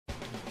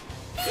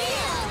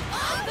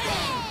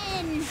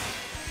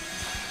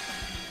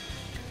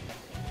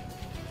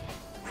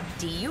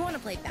Do you want to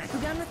play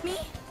Bakugan with me?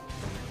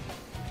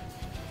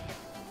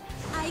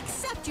 I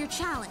accept your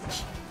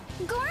challenge.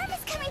 Gorm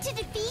is coming to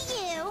defeat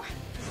you.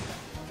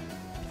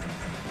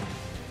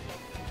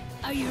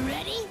 Are you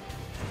ready?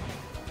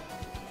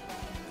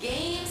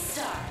 Game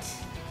start.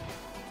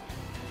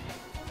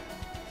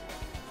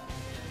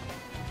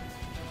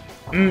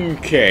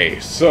 Okay,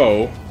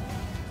 so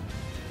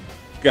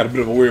got a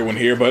bit of a weird one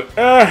here, but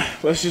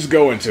let's just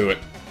go into it.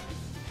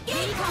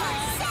 Game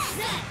card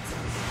set.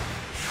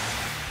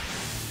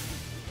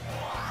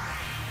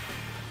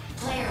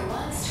 Player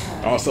one's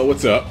turn. Also,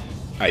 what's up?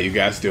 How you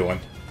guys doing?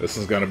 This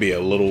is gonna be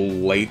a little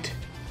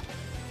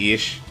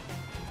late-ish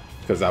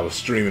because I was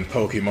streaming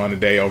Pokemon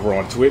today over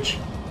on Twitch.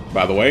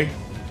 By the way,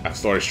 I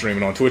started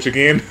streaming on Twitch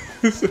again.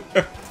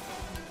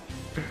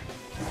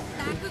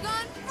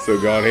 So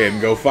go ahead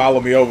and go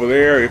follow me over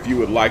there if you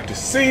would like to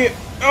see it.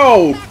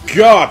 Oh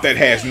god, that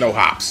has no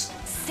hops.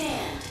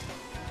 Stand.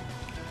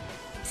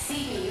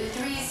 CPU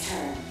 3's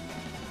turn.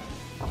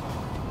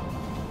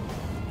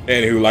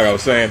 Anywho, like I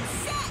was saying,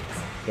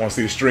 want to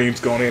see the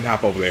streams, go on in,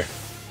 hop over there.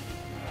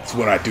 That's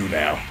what I do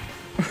now.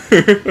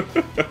 Bakugan,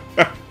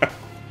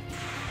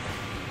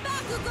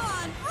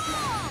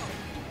 roll!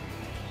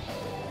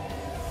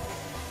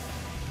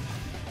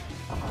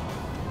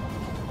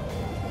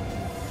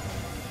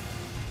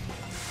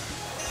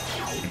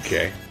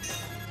 Okay.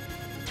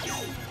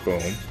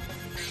 Boom.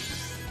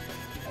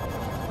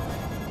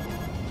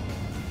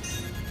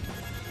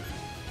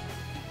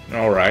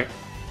 Alright.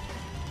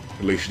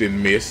 At least you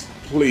didn't miss.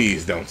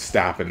 Please don't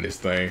stop in this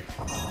thing.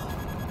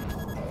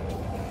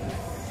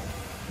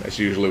 That's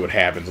usually what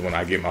happens when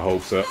I get my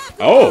hopes up.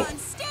 Oh! Bakugan,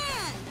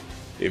 stand!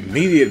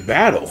 Immediate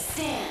battle.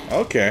 Stand.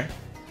 Okay.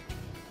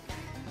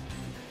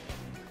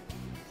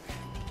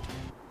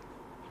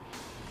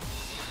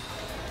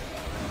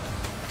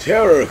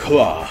 Terror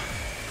Claw.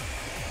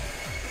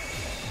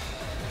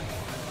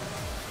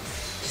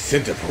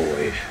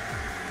 Centipoid.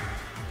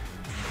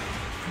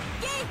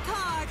 Game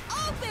card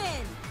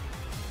open!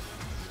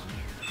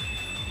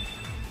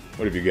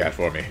 What have you got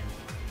for me?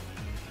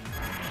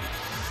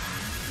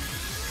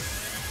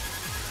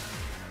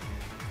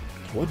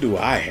 What do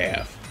I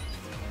have?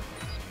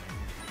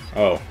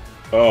 Oh.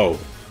 Oh.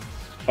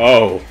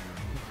 Oh.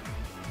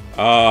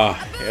 Yeah,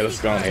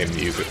 let's go ahead and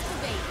use it.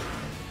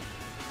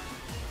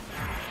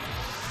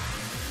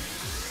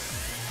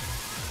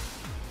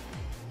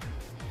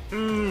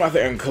 I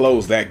think I can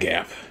close that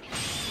gap.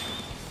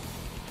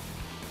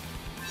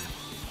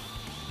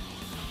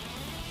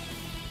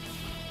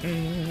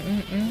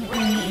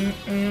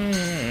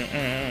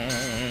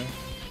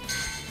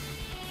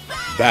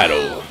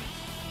 Battle.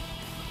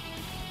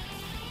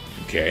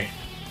 Okay.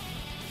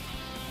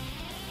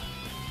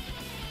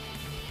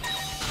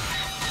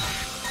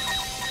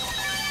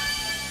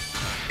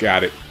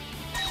 Got it.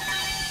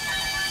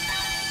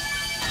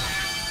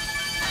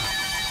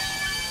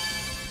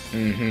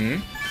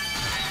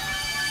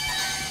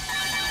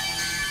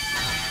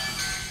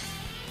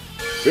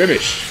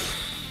 Finish.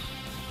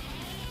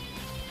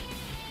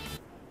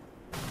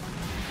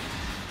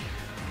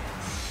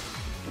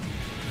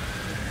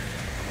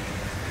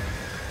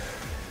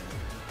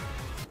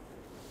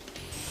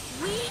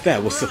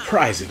 That was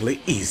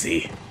surprisingly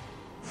easy.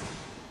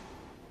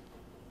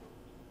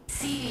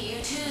 CPU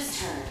 2's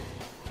turn.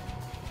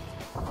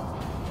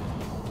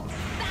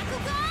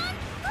 Bakugan,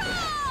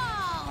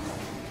 roll!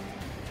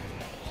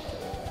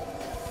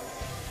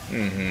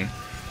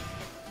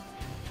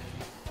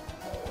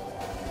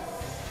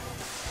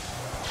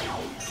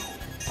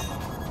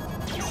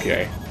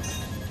 Okay.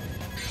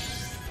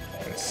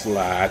 And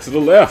slide to the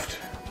left.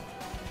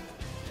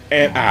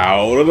 And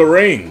out of the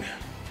ring.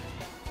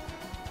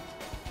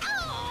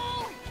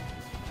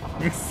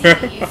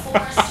 CPU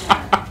 4's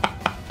turn.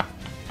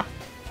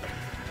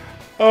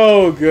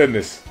 Oh,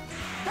 goodness.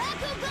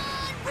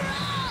 Bakugan,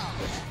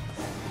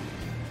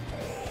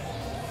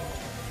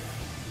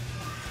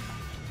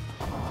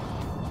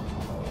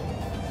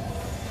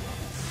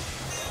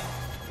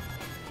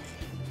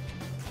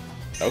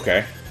 roll!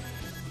 Okay.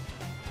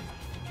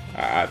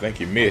 I think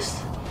you missed.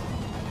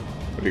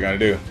 What are you gonna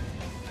do?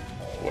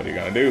 What are you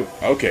gonna do?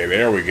 Okay,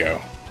 there we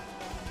go.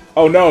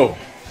 Oh, no.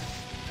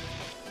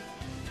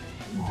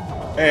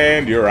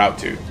 And you're out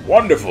too.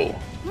 Wonderful.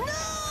 No!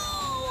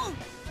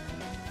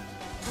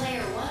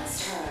 Player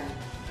one's turn.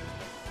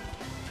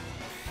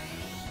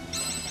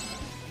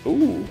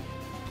 Ooh.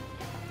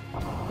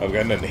 I've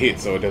got nothing to hit,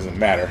 so it doesn't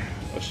matter.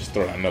 Let's just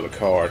throw out another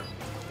card.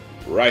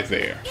 Right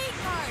there. Game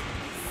card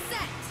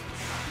set!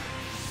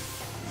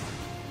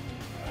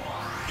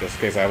 Just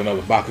in case I have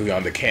another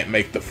Bakugan that can't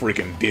make the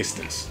freaking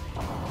distance.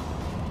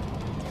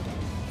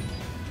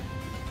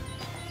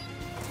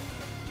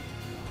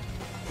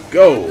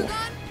 Go!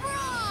 Bakugan,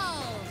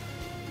 roll!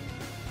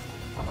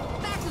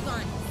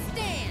 Bakugan,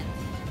 stand!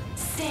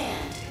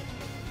 Stand.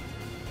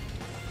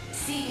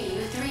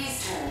 CPU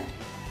 3's turn.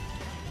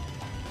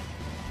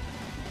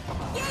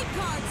 Game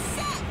card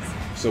set!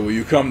 So will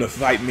you come to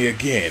fight me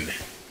again?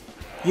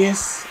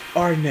 Yes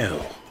or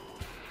no?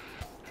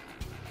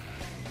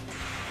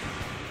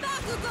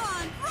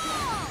 Bakugan,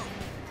 roll!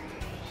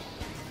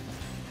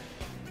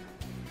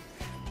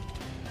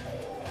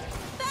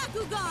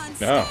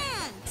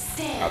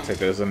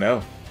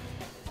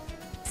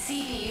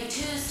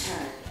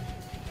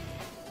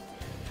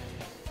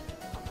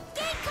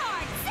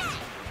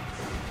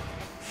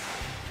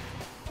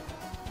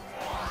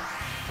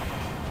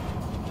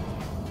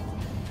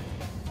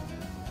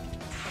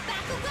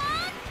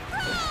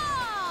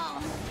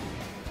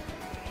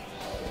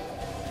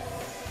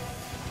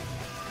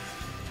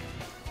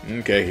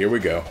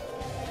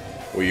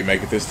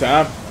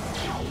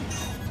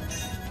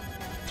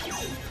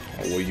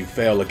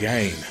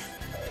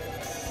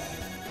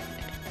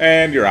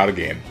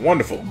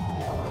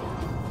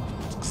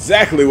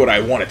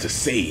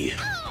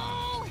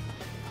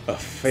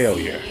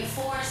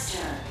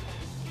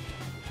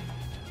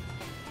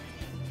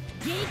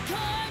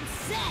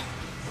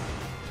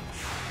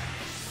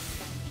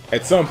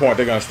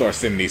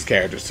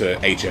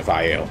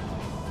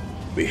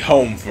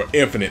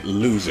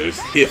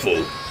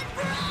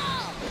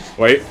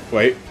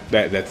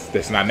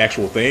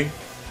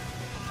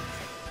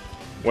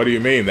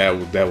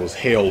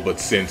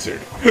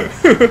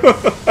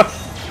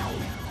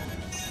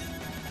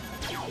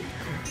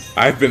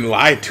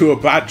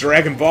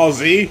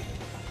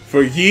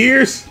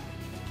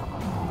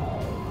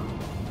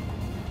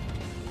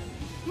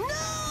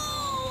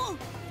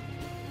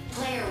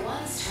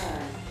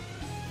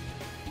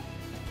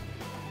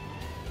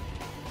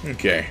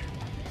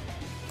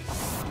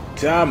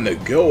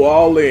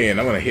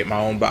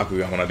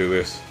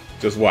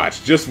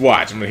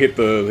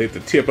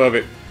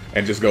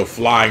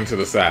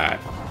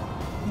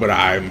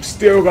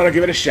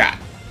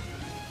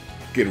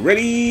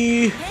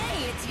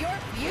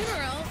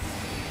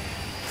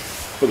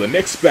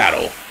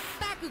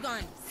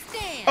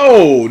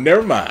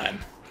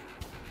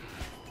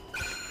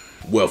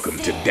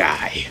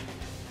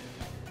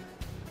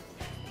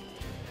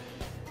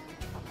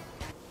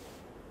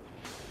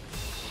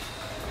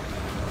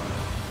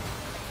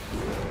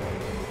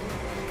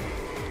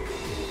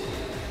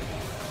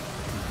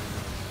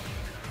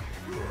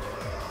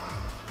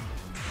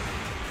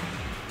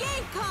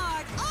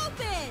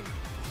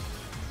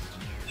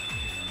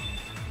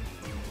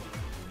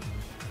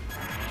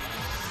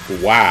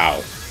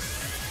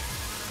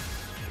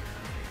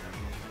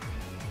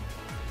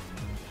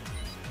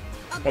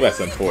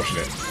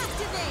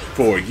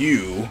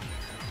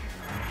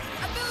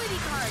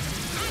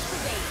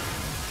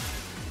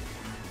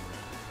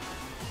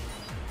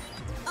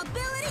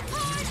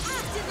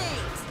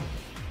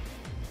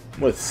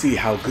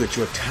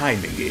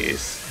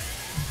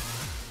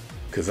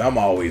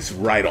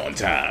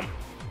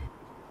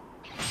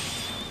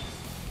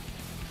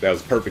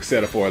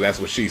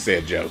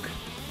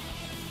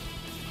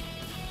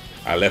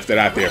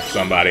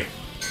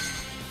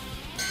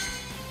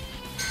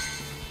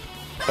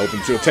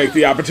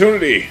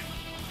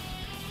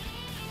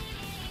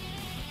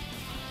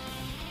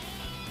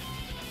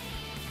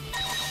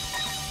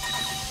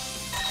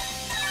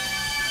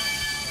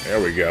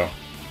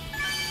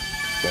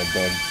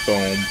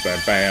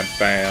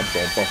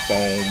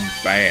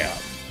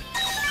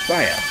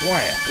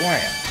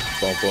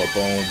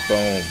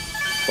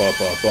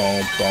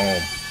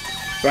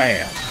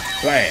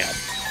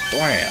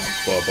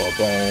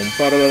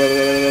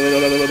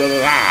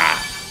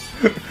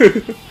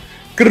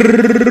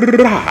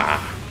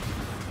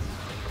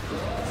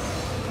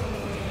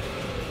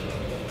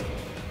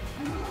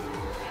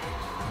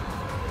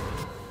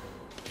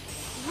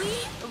 We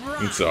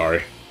rock. I'm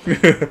sorry.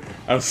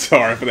 I'm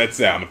sorry for that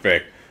sound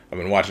effect. I've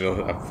been watching.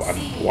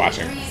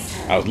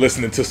 I was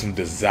listening to some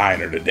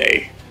Designer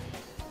today.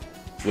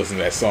 I was listening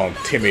to that song,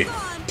 Timmy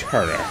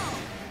Turner.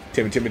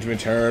 Timmy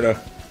Turner.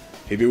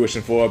 He be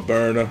wishing for a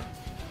burner.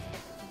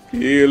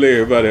 Feel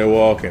everybody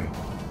walking.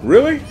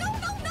 Really?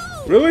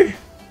 No. Really?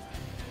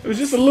 It was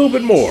just a little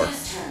bit more.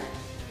 Ninja's turn.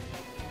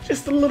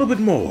 Just a little bit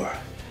more.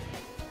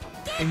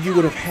 And you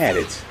would have had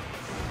it.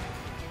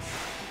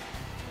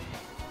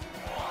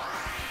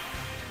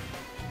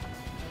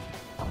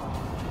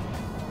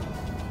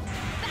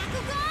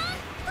 Bakugan,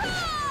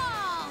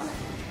 brawl!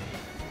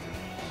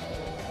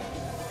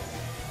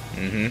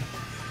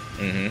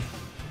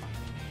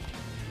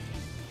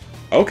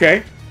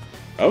 Okay.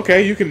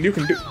 Okay, you can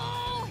do.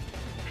 Oh,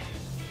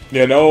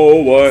 You know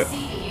what?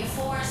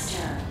 CPU4's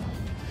turn.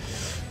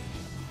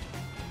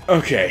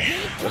 Okay,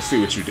 let's see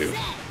what you do.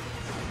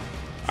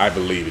 I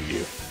believe in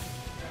you.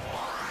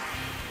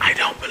 I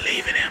don't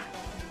believe in him.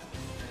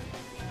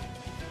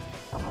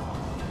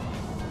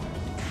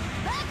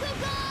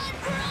 Bakugan,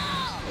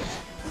 brawl!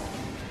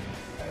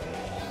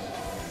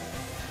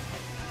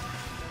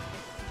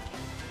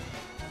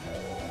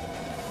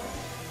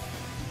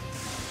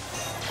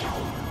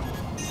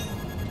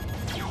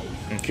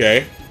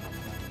 Okay.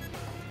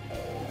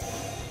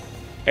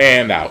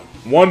 And out.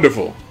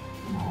 Wonderful.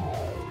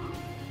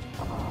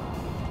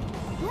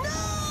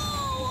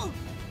 No!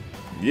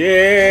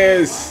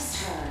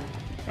 Yes. One's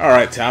turn.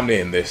 Alright, time to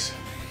end this.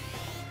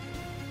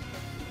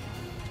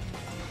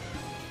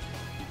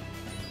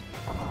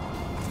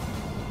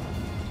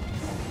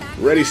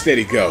 Ready,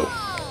 steady, go.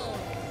 Brawl.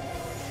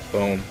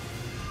 Boom.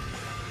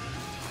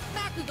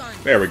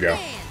 Bakugan, There we go.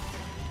 stand.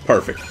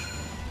 Perfect.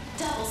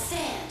 Double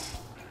stand.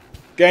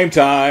 Game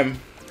time.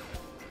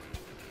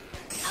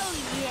 Oh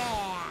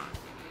yeah.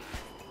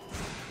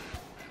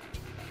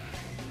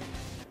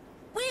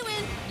 We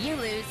win. You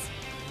lose.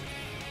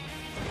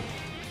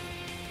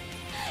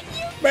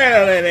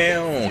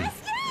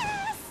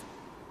 Yes.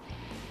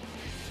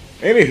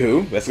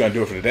 Anywho, that's gonna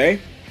do it for today.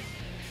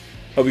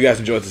 Hope you guys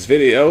enjoyed this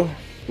video.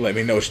 Let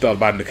me know what you thought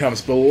about it in the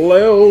comments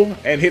below,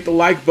 and hit the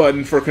like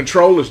button for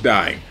controllers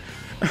dying.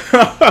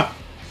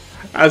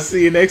 I'll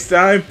see you next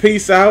time.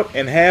 Peace out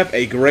and have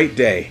a great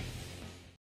day.